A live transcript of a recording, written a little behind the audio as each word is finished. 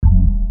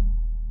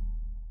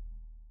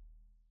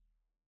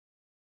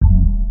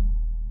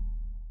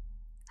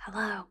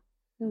Hello,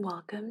 and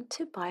welcome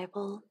to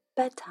Bible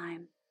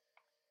Bedtime.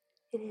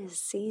 It is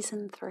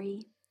season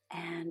 3,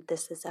 and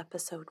this is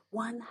episode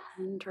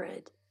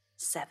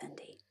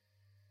 170.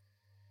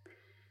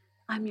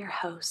 I'm your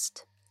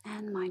host,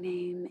 and my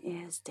name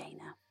is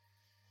Dana.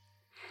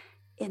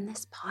 In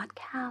this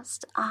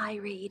podcast, I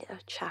read a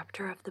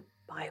chapter of the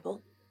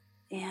Bible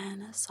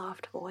in a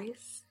soft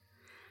voice.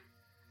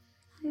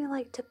 I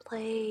like to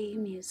play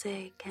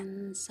music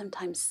and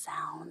sometimes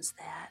sounds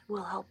that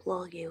will help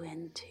lull you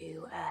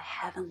into a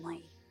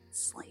heavenly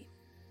sleep.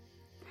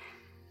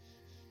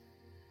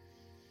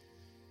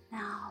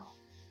 Now,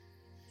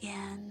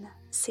 in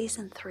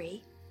season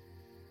 3,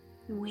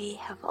 we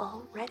have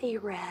already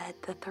read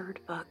the third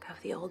book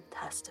of the Old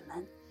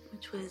Testament,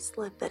 which was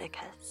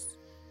Leviticus.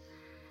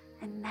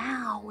 And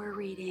now we're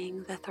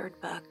reading the third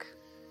book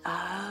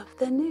of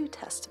the New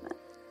Testament,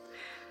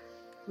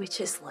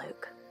 which is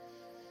Luke.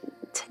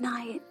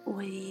 Tonight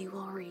we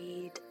will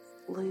read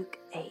Luke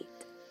 8.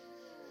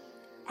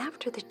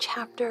 After the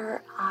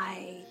chapter,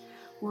 I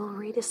will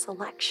read a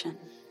selection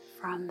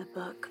from the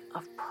book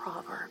of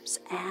Proverbs,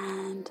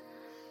 and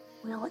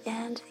we'll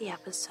end the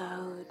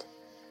episode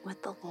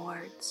with the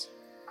Lord's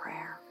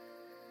Prayer.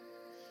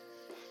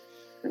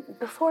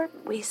 Before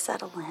we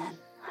settle in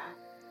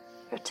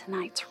for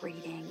tonight's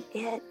reading,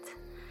 it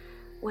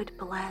would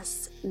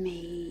bless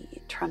me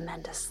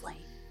tremendously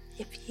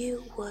if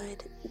you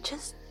would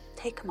just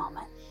take a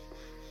moment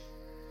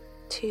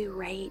to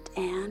rate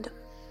and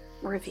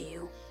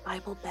review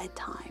Bible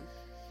Bedtime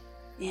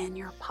in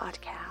your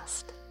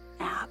podcast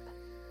app.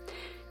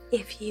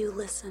 If you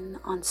listen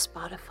on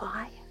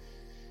Spotify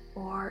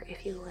or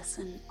if you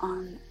listen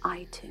on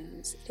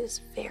iTunes, it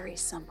is very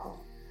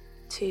simple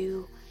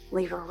to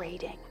leave a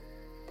rating.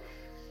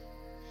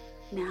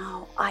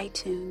 Now,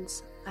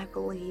 iTunes, I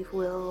believe,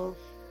 will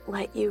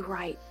let you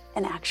write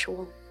an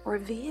actual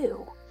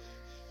review.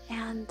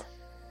 And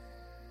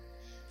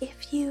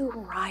if you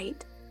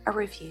write a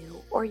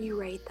review or you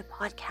rate the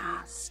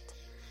podcast,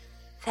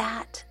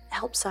 that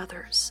helps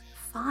others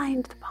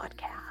find the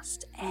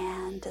podcast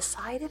and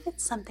decide if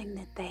it's something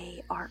that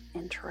they are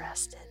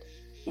interested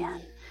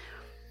in.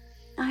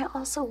 I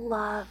also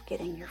love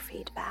getting your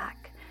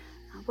feedback,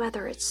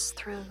 whether it's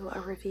through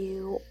a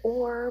review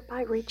or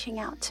by reaching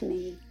out to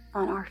me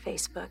on our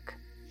Facebook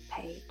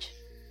page.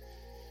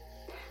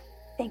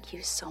 Thank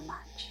you so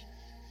much.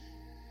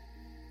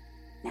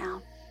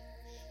 Now,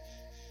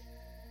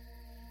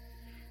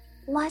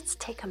 let's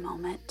take a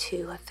moment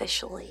to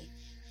officially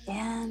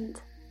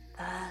end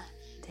the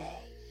day.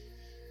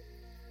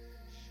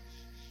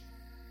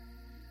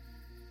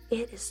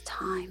 It is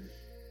time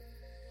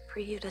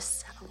for you to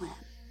settle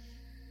in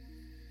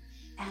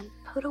and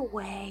put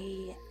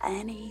away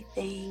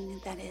anything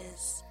that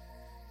is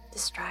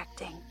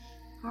distracting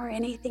or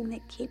anything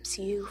that keeps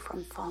you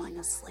from falling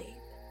asleep.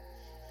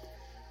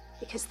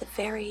 Because the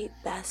very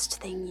best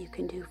thing you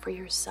can do for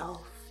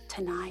yourself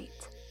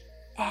tonight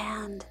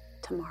and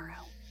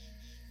tomorrow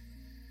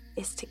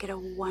is to get a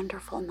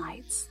wonderful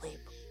night's sleep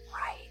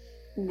right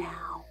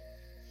now.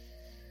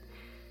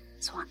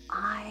 So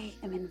I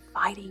am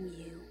inviting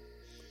you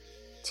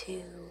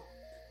to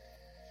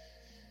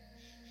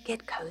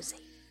get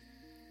cozy.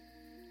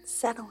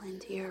 Settle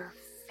into your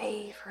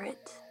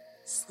favorite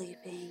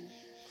sleeping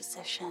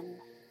position.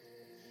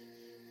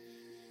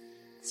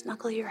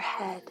 Snuggle your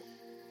head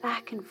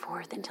back and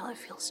forth until it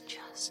feels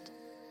just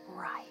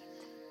right.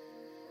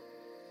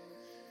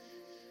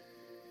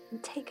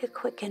 And take a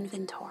quick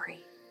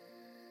inventory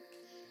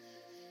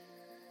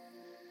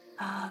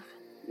of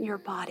your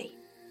body.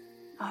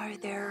 Are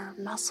there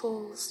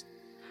muscles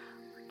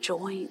or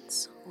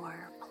joints or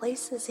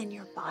places in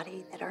your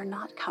body that are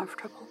not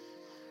comfortable?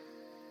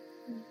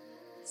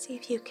 See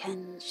if you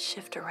can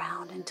shift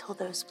around until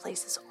those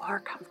places are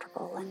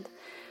comfortable. And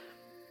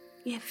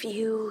if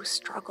you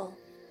struggle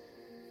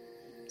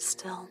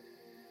still,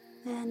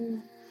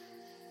 then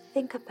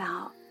think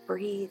about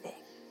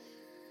breathing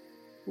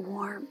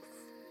warmth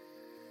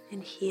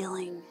and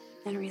healing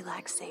and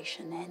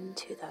relaxation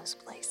into those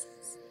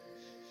places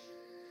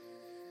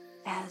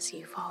as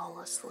you fall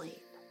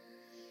asleep.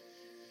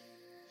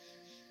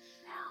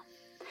 Now,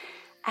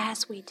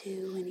 as we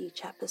do in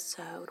each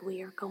episode,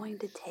 we are going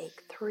to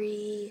take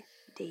 3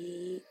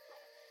 deep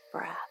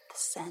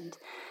breaths, and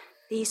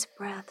these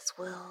breaths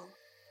will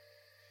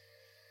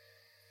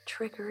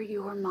trigger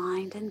your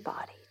mind and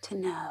body to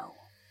know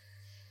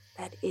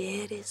that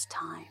it is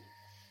time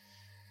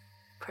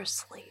for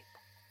sleep.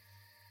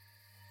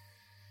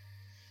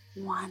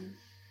 1,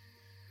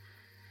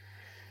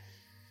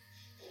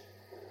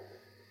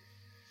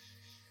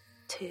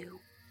 2,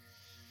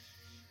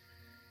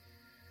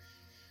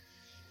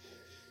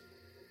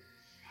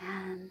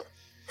 and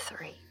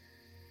 3.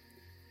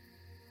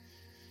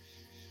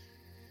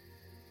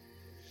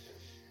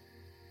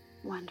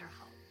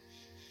 Wonderful.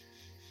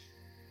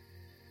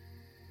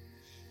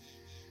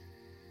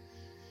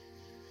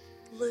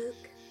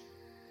 Luke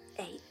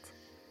 8.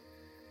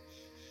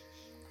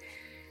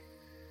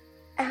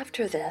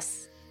 After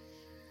this,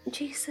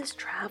 Jesus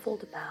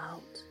traveled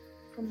about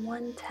from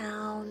one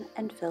town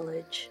and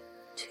village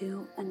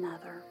to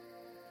another,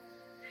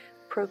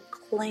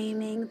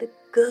 proclaiming the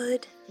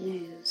good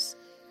news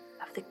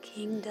of the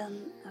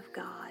kingdom of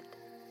God.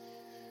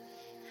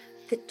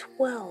 The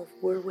 12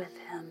 were with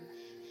him,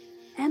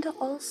 and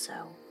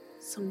also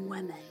some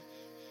women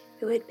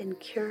who had been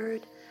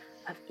cured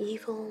of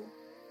evil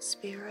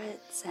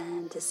spirits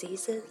and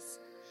diseases.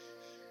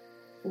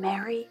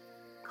 Mary,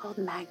 called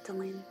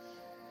Magdalene,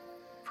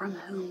 from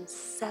whom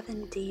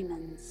 7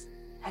 demons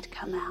had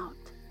come out.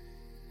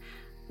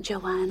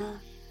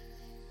 Joanna,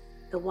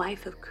 the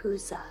wife of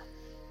Chuza,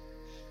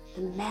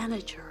 the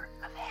manager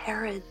of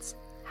Herod's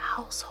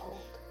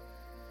household.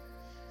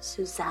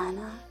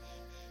 Susanna,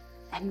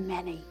 and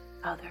many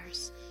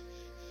others.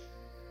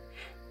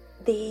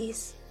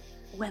 These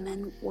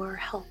women were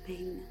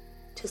helping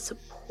to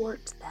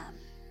support them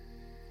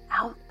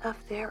out of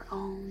their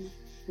own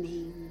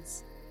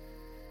means.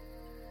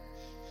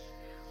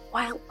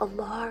 While a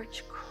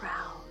large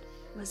crowd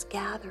was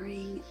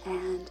gathering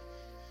and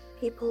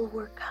people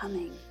were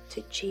coming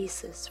to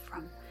Jesus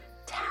from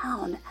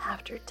town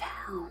after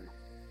town,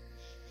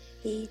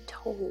 he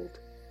told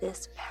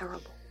this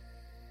parable.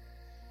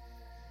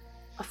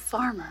 A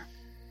farmer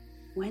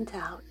went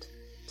out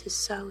to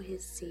sow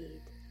his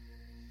seed.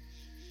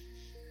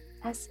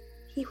 As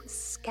he was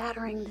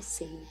scattering the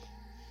seed,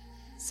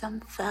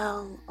 some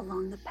fell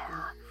along the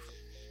path.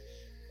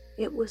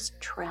 It was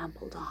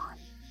trampled on,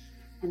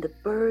 and the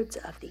birds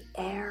of the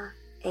air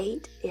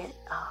ate it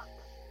up.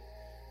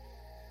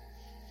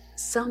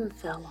 Some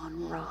fell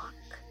on rock,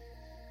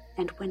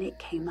 and when it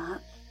came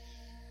up,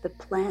 the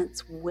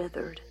plants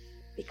withered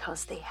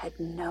because they had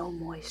no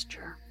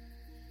moisture.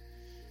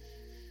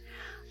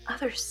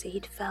 Other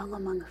seed fell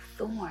among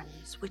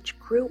thorns, which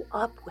grew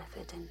up with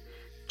it and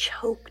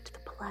choked the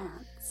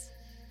plants.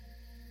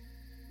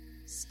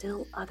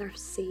 Still other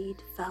seed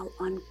fell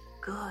on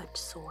good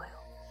soil.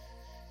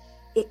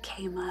 It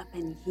came up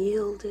and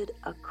yielded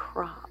a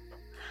crop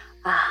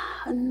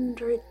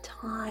 100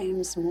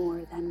 times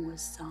more than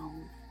was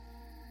sown.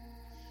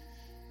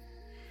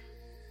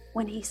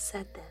 When he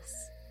said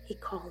this, he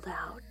called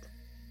out,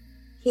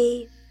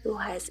 "He who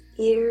has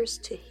ears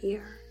to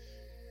hear,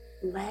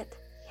 let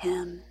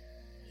him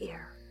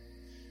hear."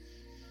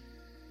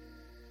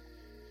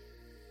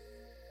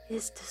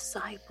 His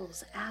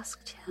disciples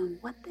asked him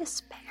what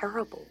this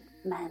parable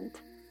meant.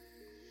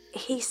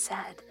 He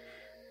said,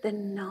 "The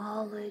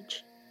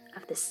knowledge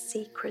of the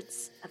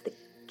secrets of the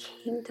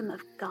kingdom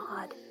of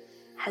God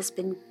has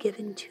been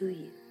given to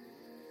you,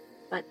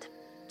 but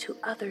to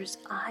others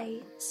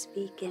I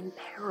speak in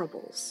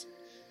parables,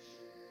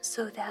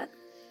 so that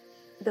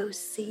though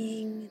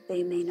seeing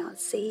they may not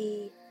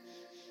see,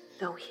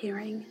 though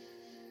hearing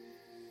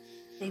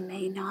they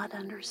may not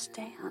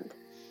understand."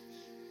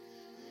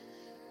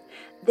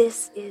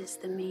 This is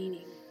the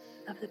meaning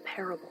of the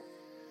parable.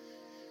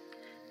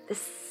 The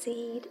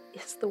seed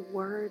is the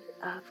word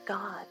of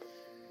God.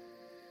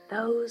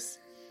 Those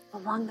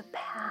along the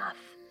path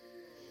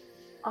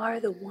are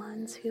the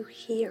ones who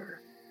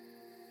hear,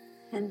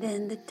 and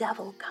then the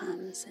devil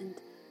comes and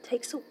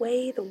takes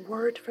away the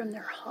word from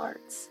their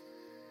hearts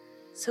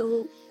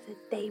so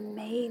that they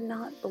may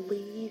not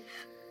believe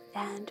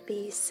and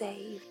be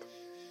saved.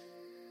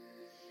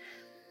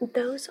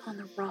 Those on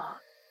the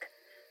rock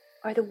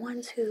are the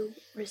ones who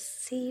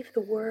receive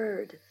the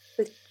word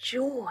with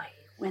joy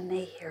when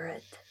they hear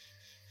it,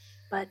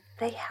 but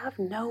they have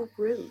no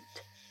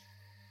root.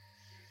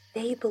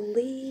 They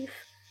believe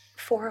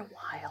for a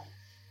while,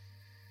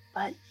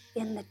 but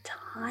in the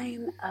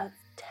time of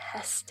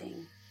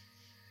testing,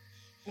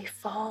 they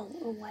fall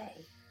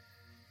away.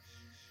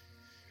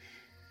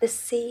 The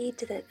seed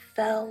that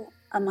fell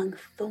among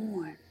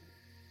thorns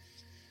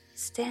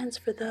stands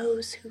for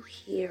those who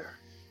hear,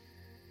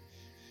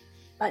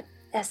 but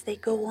as they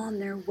go on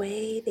their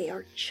way, they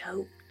are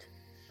choked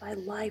by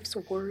life's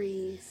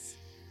worries,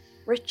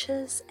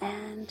 riches,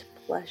 and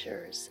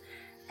pleasures,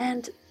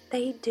 and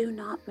they do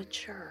not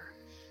mature.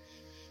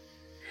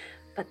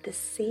 But the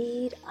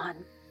seed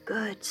on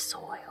good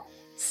soil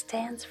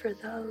stands for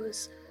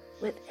those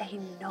with a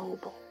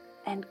noble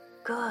and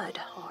good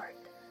heart,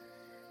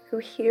 who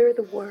hear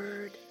the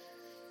word,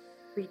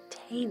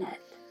 retain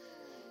it,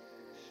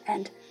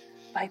 and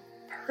by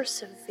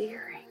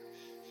persevering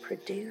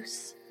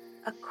produce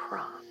a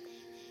crop.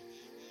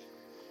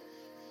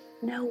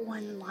 No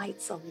one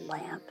lights a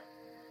lamp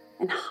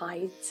and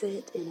hides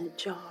it in a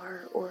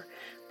jar or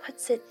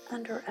puts it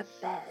under a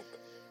bed.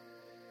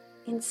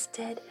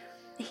 Instead,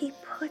 he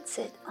puts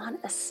it on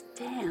a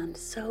stand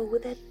so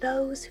that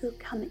those who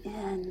come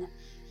in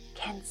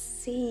can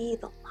see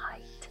the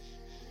light.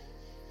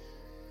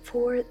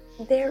 For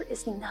there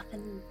is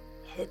nothing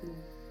hidden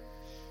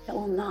that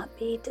will not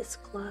be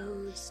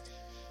disclosed,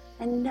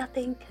 and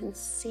nothing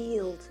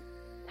concealed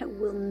that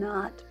will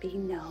not be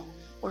known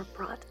or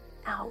brought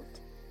out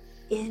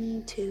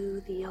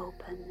into the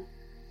open.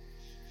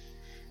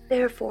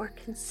 Therefore,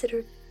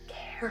 consider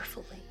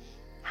carefully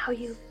how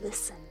you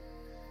listen.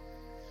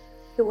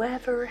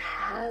 Whoever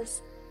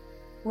has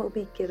will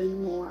be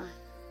given more.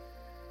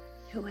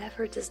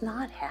 Whoever does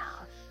not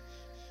have,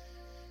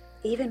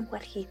 even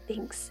what he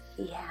thinks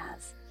he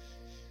has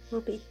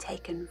will be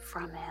taken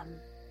from him.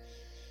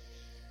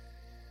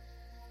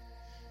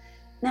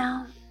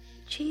 Now,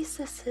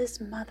 Jesus'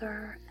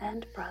 mother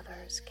and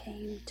brothers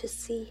came to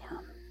see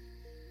him,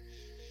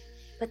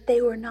 but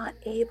they were not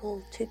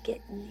able to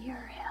get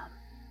near him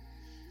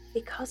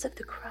because of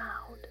the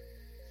crowd.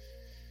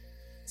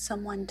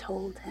 Someone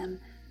told him,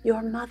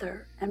 "Your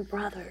mother and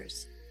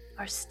brothers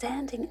are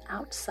standing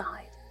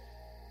outside,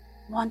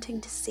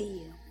 wanting to see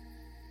you."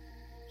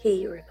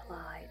 He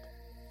replied,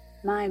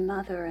 "My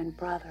mother and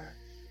brother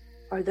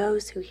are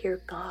those who hear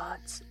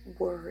God's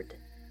word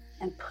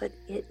and put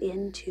it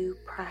into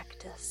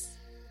practice."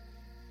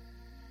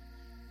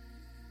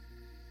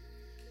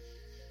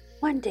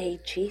 One day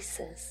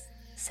Jesus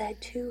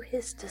said to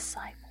his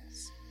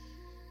disciples,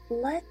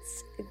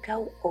 "Let's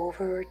go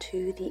over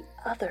to the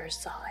other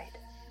side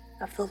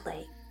of the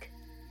lake."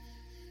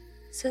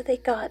 So they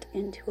got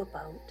into a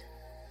boat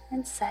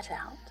and set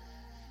out.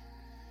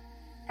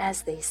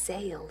 As they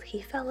sailed,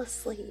 he fell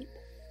asleep.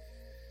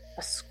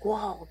 A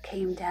squall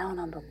came down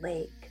on the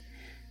lake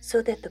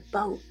so that the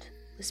boat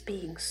was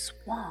being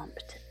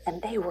swamped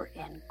and they were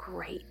in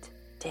great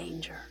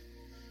danger.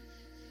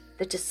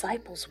 The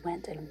disciples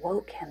went and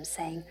woke him,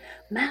 saying,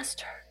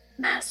 "Master,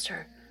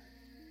 Master,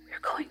 we're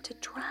going to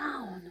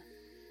drown."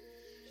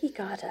 He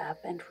got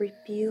up and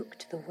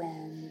rebuked the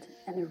wind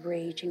and the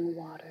raging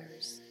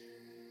waters.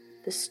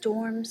 The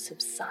storm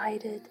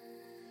subsided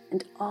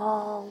and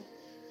all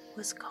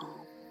was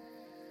calm.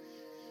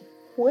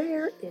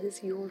 "Where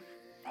is your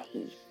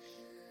faith?"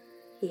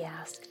 he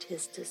asked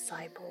his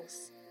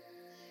disciples.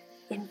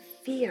 In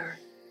fear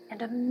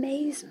and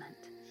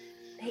amazement,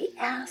 they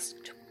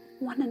asked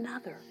one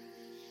another,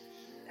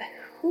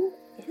 "Who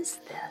is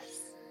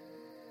this?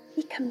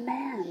 He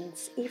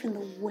commands even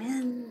the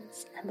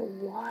winds and the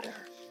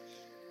water,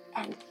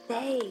 and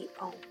they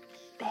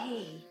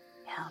obey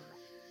him."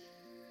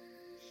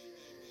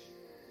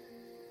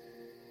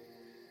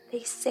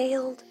 They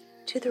sailed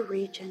to the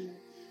region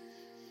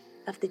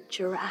of the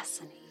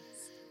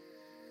Gerasenes,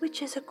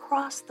 which is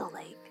across the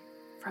lake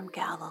from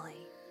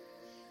Galilee.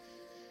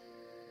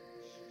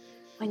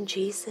 When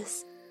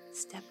Jesus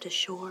stepped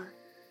ashore,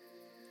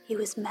 he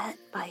was met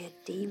by a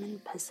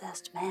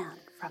demon-possessed man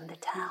from the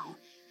town.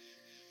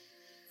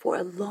 For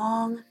a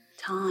long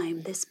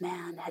time, this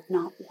man had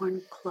not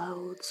worn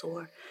clothes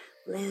or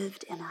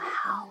lived in a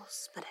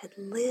house, but had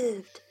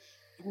lived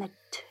in the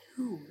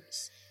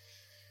tombs.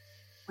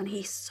 When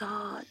he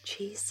saw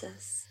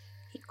Jesus,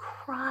 he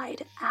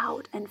cried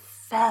out and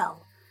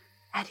fell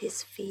at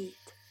his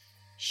feet,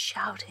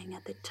 shouting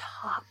at the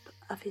top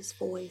of his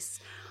voice,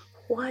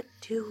 "What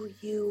do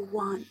you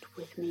want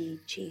with me,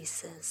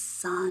 Jesus,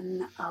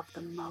 Son of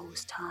the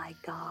Most High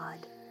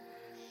God?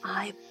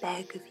 I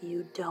beg of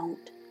you,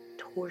 don't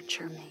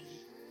torture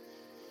me."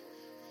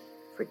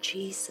 For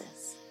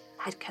Jesus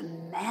had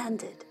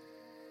commanded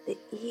the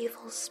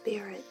evil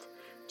spirit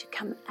to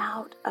come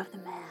out of the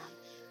man.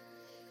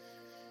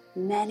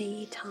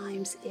 Many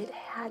times it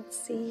had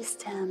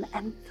seized him,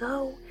 and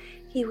though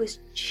he was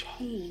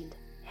chained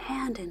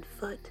hand and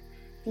foot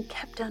and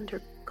kept under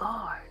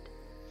guard,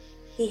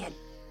 he had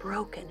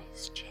broken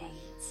his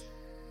chains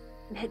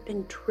and had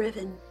been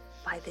driven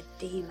by the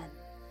demon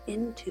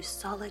into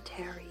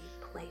solitary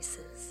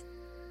places.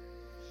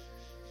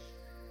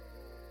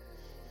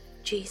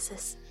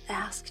 Jesus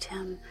asked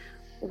him,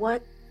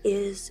 "What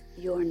is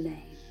your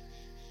name?"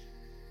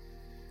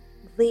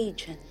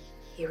 "Legion,"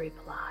 he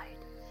replied,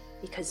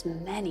 because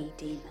many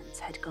demons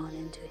had gone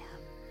into him,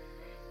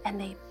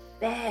 and they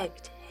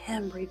begged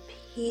him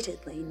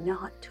repeatedly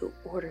not to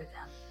order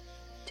them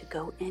to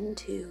go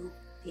into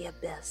the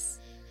abyss.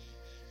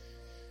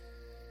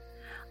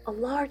 A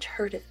large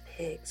herd of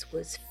pigs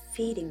was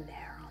feeding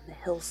there on the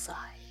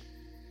hillside.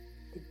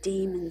 The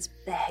demons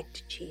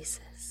begged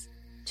Jesus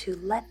to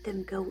let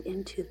them go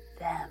into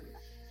them,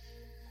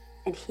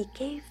 and he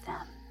gave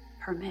them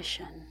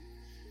permission.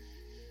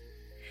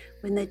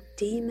 When the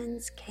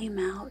demons came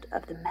out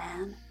of the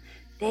man,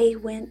 they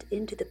went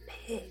into the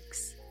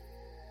pigs,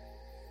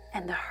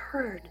 and the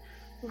herd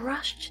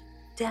rushed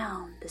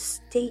down the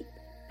steep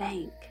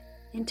bank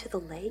into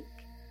the lake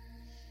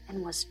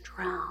and was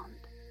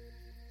drowned.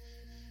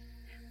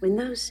 When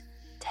those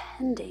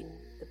tending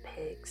the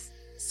pigs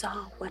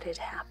saw what had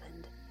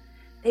happened,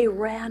 they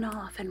ran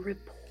off and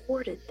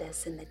reported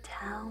this in the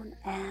town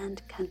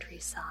and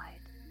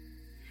countryside,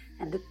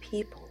 and the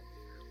people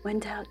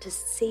went out to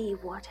see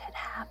what had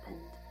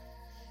happened.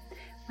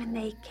 When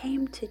they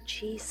came to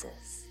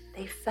Jesus,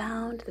 they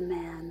found the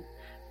man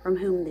from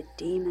whom the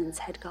demons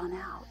had gone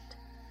out,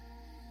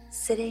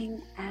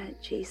 sitting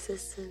at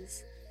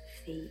Jesus'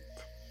 feet,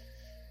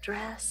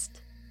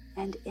 dressed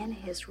and in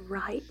his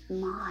right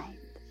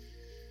mind,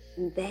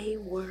 and they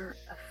were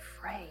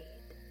afraid.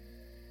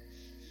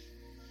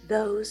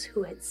 Those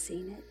who had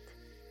seen it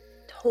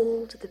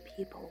told the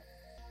people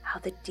how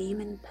the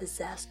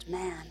demon-possessed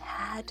man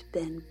had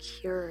been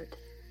cured.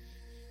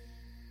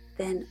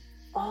 Then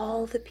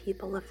all the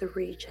people of the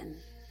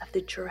region of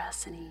the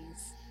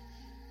Gerasenes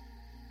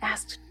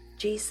asked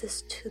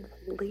Jesus to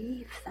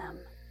leave them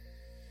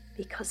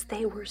because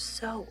they were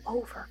so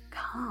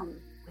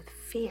overcome with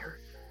fear.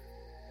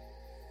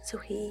 So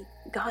he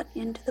got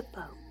into the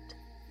boat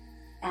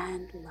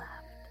and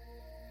left.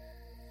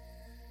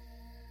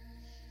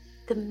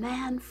 The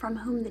man from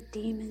whom the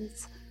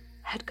demons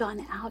had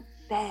gone out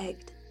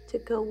begged to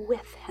go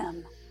with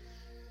him,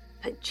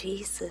 but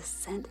Jesus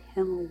sent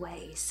him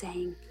away,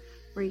 saying,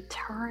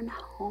 "Return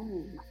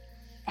home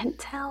and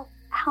tell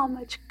how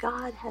much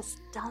God has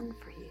done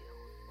for you."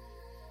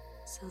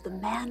 So the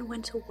man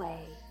went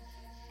away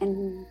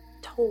and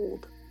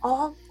told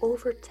all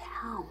over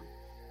town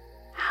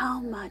how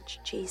much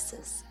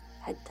Jesus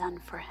had done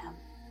for him.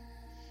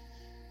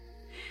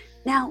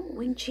 Now,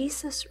 when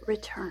Jesus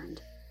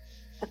returned,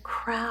 a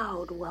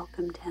crowd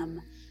welcomed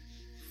him,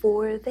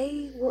 for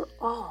they were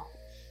all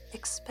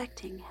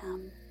expecting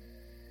him.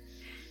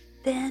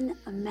 Then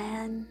a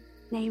man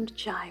named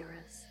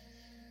Jairus,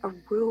 a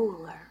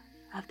ruler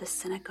of the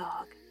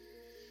synagogue,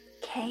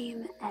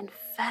 came and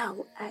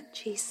fell at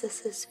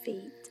Jesus'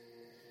 feet,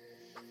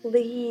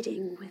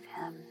 pleading with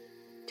him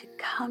to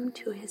come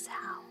to his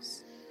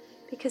house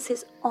because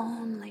his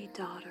only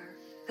daughter,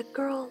 a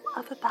girl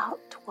of about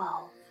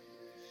 12,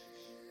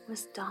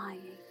 was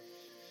dying.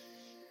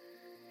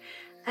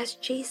 As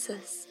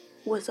Jesus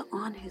was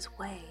on his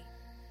way,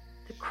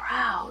 the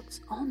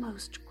crowds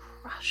almost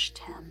crushed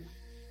him,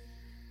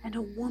 and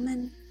a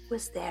woman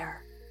was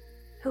there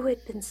who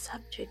had been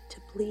subject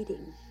to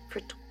bleeding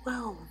for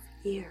 12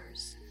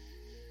 years,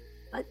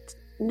 but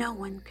no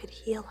one could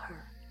heal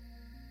her.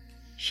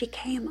 She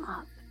came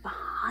up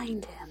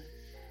behind him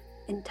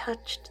and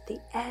touched the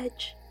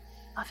edge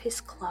of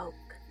his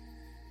cloak,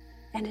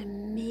 and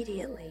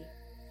immediately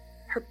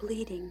her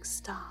bleeding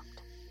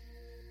stopped.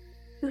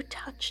 "Who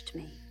touched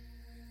me?"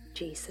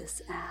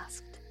 Jesus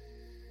asked.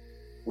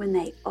 When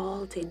they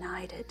all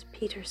denied it,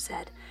 Peter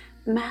said,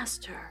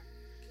 "Master,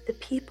 the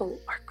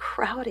people are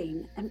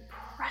crowding and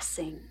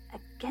pressing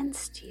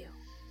against you."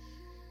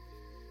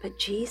 But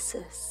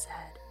Jesus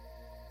said,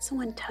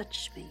 "Someone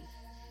touched me.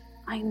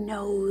 I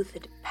know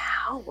that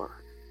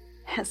power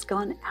has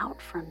gone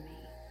out from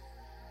me."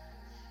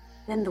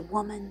 Then the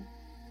woman,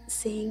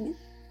 seeing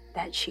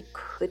that she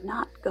could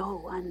not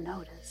go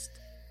unnoticed,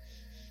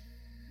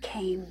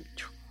 came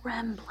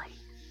trembling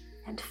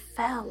and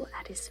fell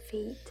at his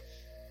feet.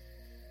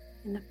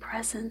 In the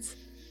presence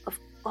of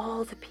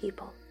all the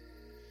people,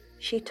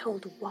 she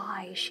told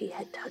why she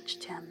had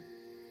touched him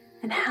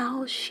and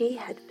how she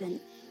had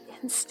been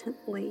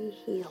instantly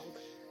healed.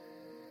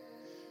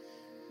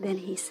 Then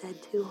he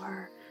said to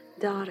her,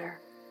 "Daughter,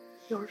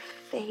 your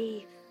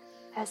faith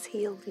has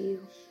healed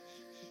you.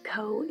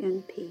 Go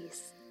in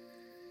peace."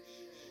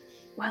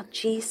 While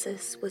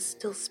Jesus was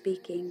still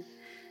speaking,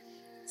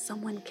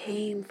 someone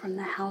came from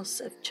the house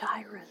of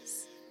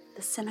Jairus,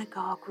 the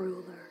synagogue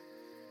ruler.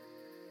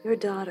 "Your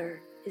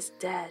daughter is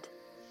dead,"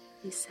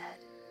 he said.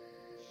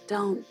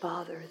 "Don't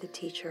bother the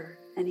teacher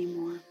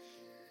anymore."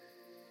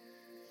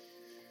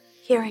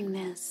 Hearing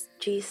this,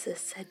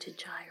 Jesus said to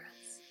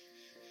Jairus,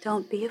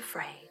 "Don't be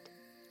afraid.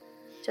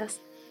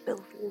 Just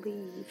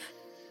believe,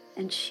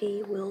 and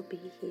she will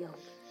be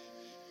healed."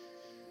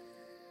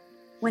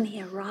 When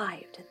he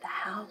arrived at the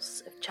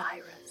house of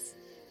Jairus,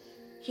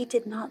 he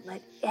did not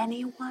let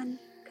anyone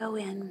go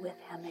in with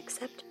him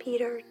except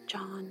Peter,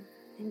 John,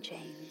 and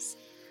James,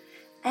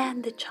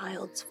 and the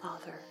child's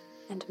father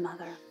and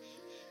mother.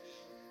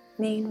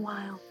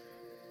 Meanwhile,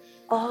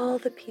 all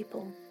the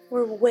people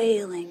were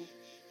wailing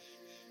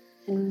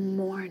and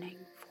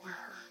mourning for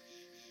her.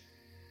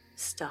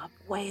 "Stop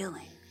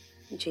wailing,"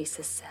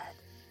 Jesus said.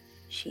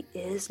 "She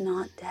is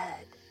not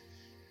dead,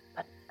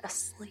 but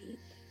asleep."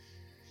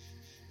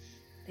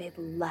 They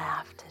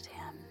laughed at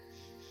him,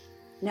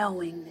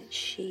 knowing that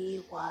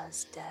she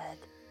was dead.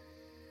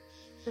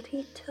 But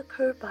he took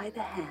her by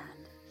the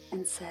hand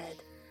and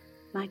said,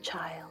 "My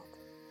child,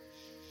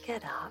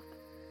 get up."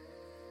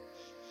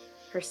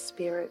 Her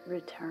spirit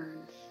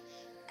returned,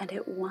 and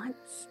at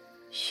once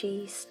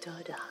she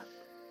stood up.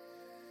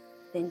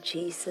 Then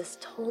Jesus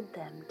told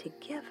them to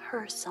give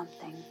her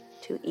something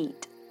to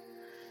eat.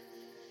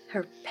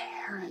 Her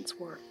parents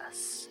were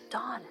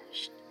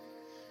astonished,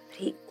 but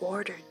he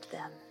ordered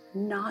them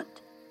not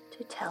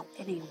to tell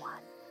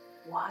anyone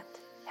what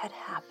had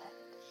happened.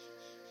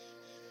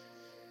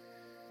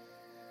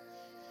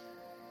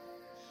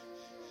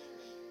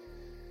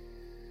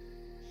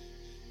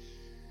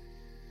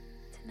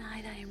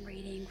 Tonight I am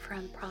reading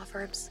from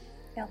Proverbs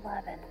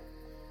 11,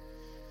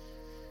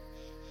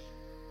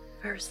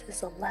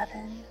 verses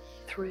 11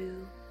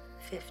 through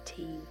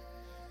 15.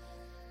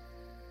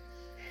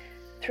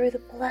 Through the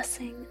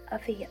blessing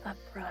of the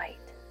upright,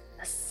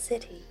 a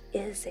city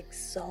is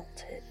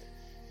exalted,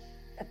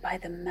 but by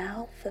the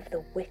mouth of the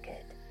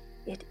wicked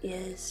it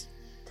is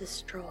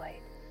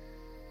destroyed.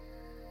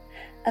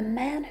 A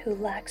man who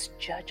lacks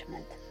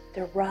judgment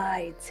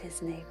derides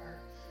his neighbor,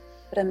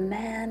 but a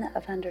man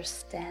of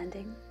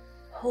understanding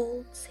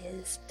holds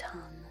his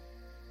tongue.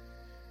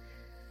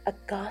 A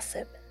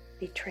gossip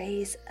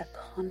betrays a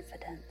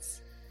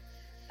confidence,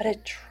 but a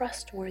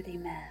trustworthy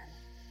man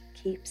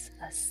keeps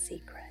a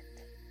secret.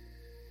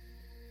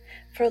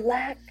 For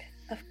lack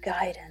of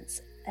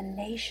guidance, a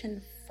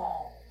nation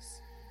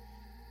falls,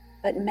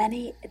 but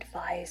many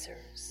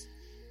advisors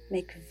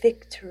make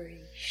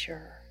victory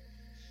sure.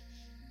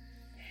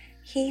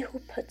 He who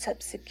puts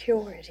up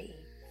security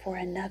for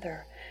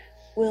another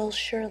will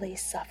surely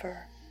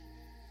suffer,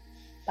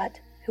 but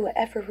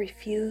whoever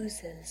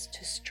refuses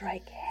to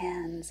strike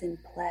hands in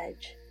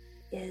pledge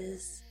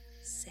is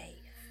safe.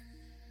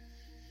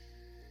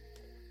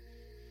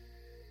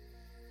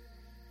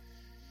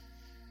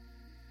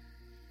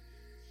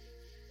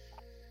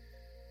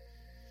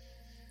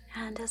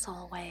 And as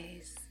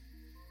always,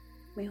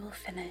 we will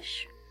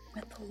finish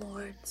with the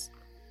Lord's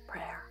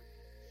Prayer.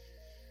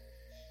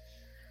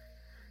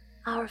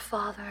 Our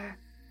Father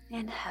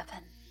in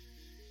heaven,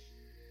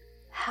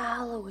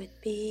 hallowed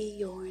be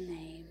your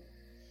name.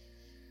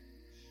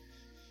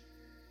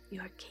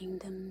 Your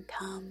kingdom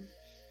come,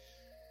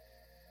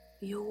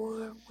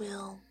 your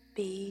will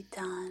be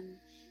done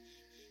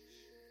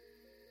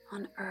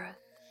on earth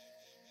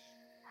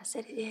as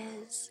it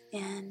is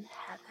in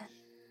heaven.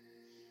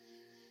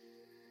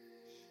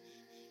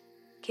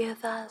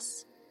 Give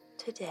us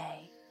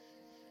today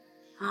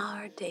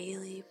our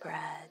daily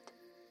bread.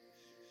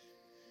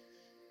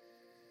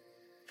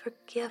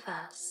 Forgive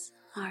us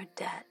our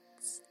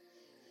debts,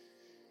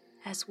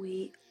 as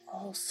we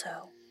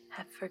also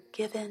have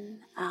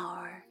forgiven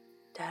our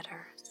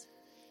debtors.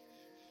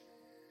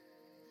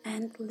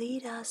 And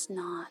lead us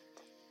not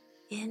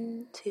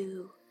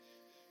into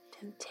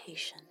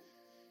temptation,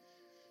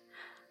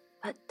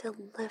 but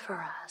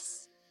deliver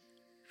us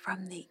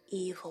from the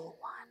evil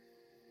one.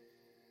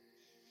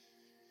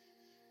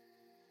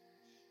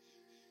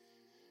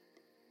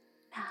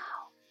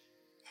 Now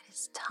it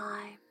is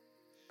time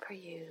for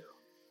you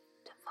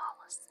to fall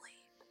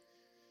asleep.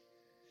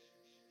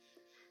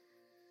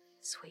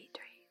 Sweet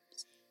dreams.